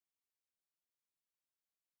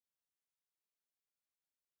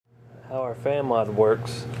how our fan mod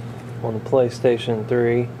works on the PlayStation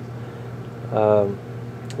 3.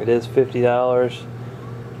 It is $50.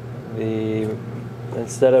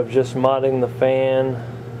 Instead of just modding the fan,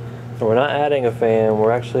 and we're not adding a fan,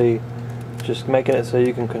 we're actually just making it so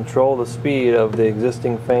you can control the speed of the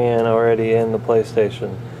existing fan already in the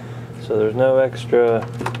PlayStation. So there's no extra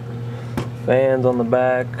fans on the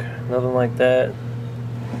back, nothing like that.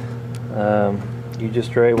 You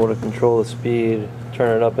just are able to control the speed,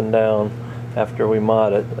 turn it up and down after we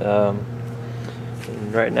mod it.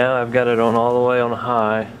 Right now I've got it on all the way on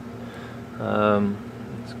high.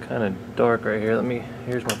 It's kind of dark right here.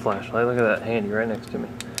 Here's my flashlight. Look at that handy right next to me.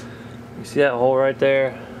 You see that hole right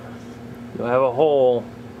there? You'll have a hole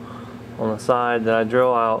on the side that I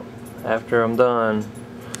drill out after I'm done.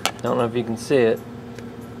 I don't know if you can see it.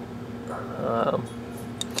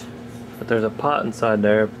 But there's a pot inside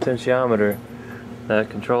there, a potentiometer,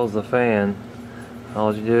 that controls the fan.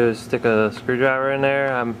 All you do is stick a screwdriver in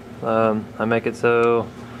there. I make it so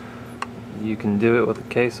you can do it with the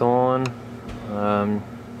case on. It'd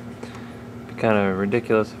be kind of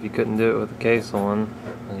ridiculous if you couldn't do it with the case on.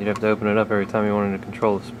 You'd have to open it up every time you wanted to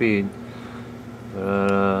control the speed.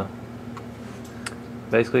 But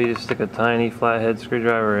basically you just stick a tiny flathead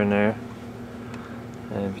screwdriver in there.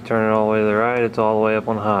 And if you turn it all the way to the right, it's all the way up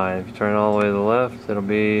on high. If you turn it all the way to the left, it'll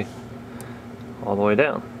be all the way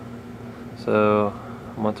down. So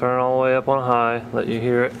I'm going to turn it all the way up on high, let you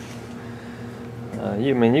hear it.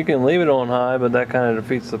 You can leave it on high, but that kind of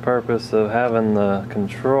defeats the purpose of having the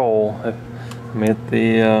control. If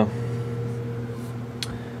the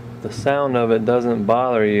sound of it doesn't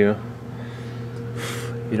bother you,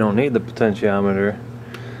 you don't need the potentiometer.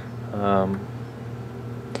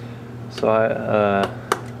 So I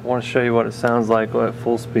want to show you what it sounds like at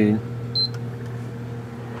full speed.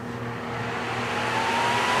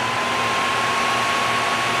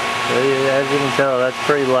 As you can tell, that's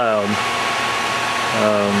pretty loud.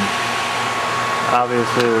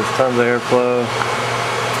 Obviously there's tons of airflow.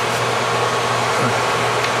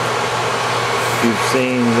 You've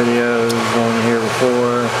seen videos on here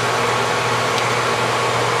before.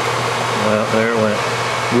 Well, there it went.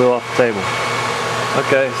 Blew off the table.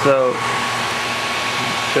 Okay, so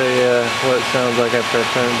show you what it sounds like after I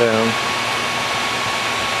turn it down.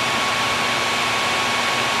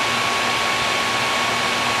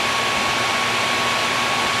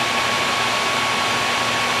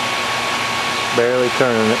 Barely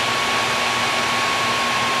turning it.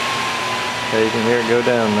 Okay, you can hear it go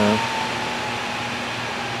down now.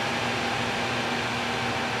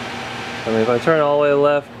 If I turn it all the way to the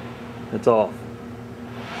left, it's off.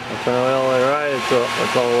 If I turn it all the way to the right,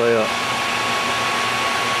 it's all the way up.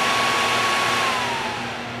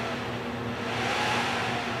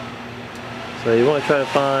 So you want to try to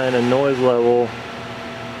find a noise level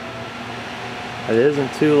that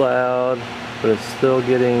isn't too loud, but it's still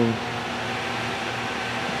getting,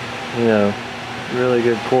 really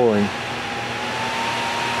good cooling.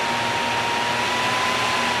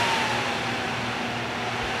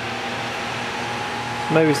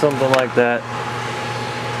 Maybe something like that.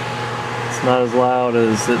 It's not as loud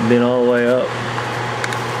as it being all the way up.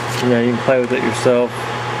 You can play with it yourself.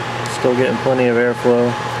 Still getting plenty of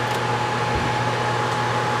airflow.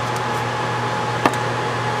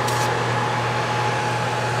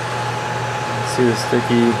 See the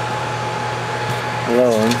sticky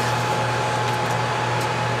glowing.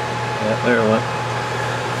 Yeah, there it went.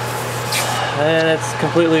 And it's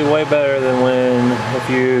completely way better than if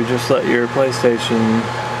you just let your PlayStation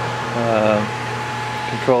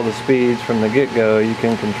control the speeds from the get-go. You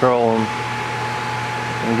can control them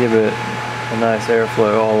and give it a nice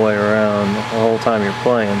airflow all the way around the whole time you're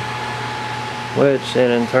playing, which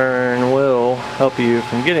in turn will help you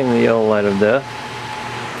from getting the yellow light of death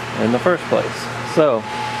in the first place. So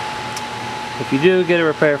if you do get a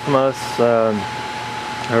repair from us,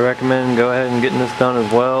 I recommend go ahead and getting this done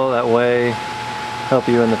as well. That way help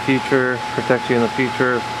you in the future, protect you in the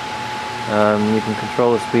future. You can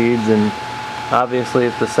control the speeds, and obviously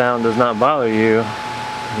if the sound does not bother you,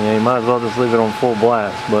 you might as well just leave it on full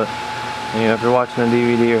blast. But if you're watching a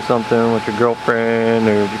DVD or something with your girlfriend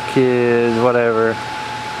or your kids, whatever,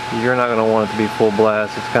 you're not going to want it to be full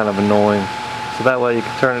blast. It's kind of annoying. So that way you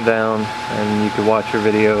can turn it down and you can watch your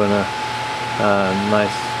video in a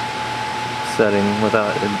nice setting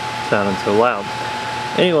without it sounding so loud.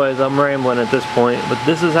 Anyways, I'm rambling at this point, but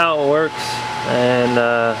this is how it works. And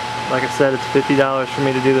like I said, it's $50 for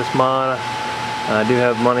me to do this mod. I do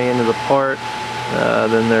have money into the part.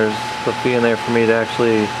 Then there's a fee in there for me to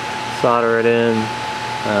actually solder it in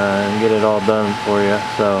and get it all done for you.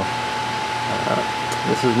 So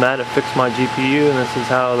This is Matt at Fix My GPU, and this is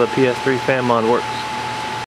how the PS3 fan mod works.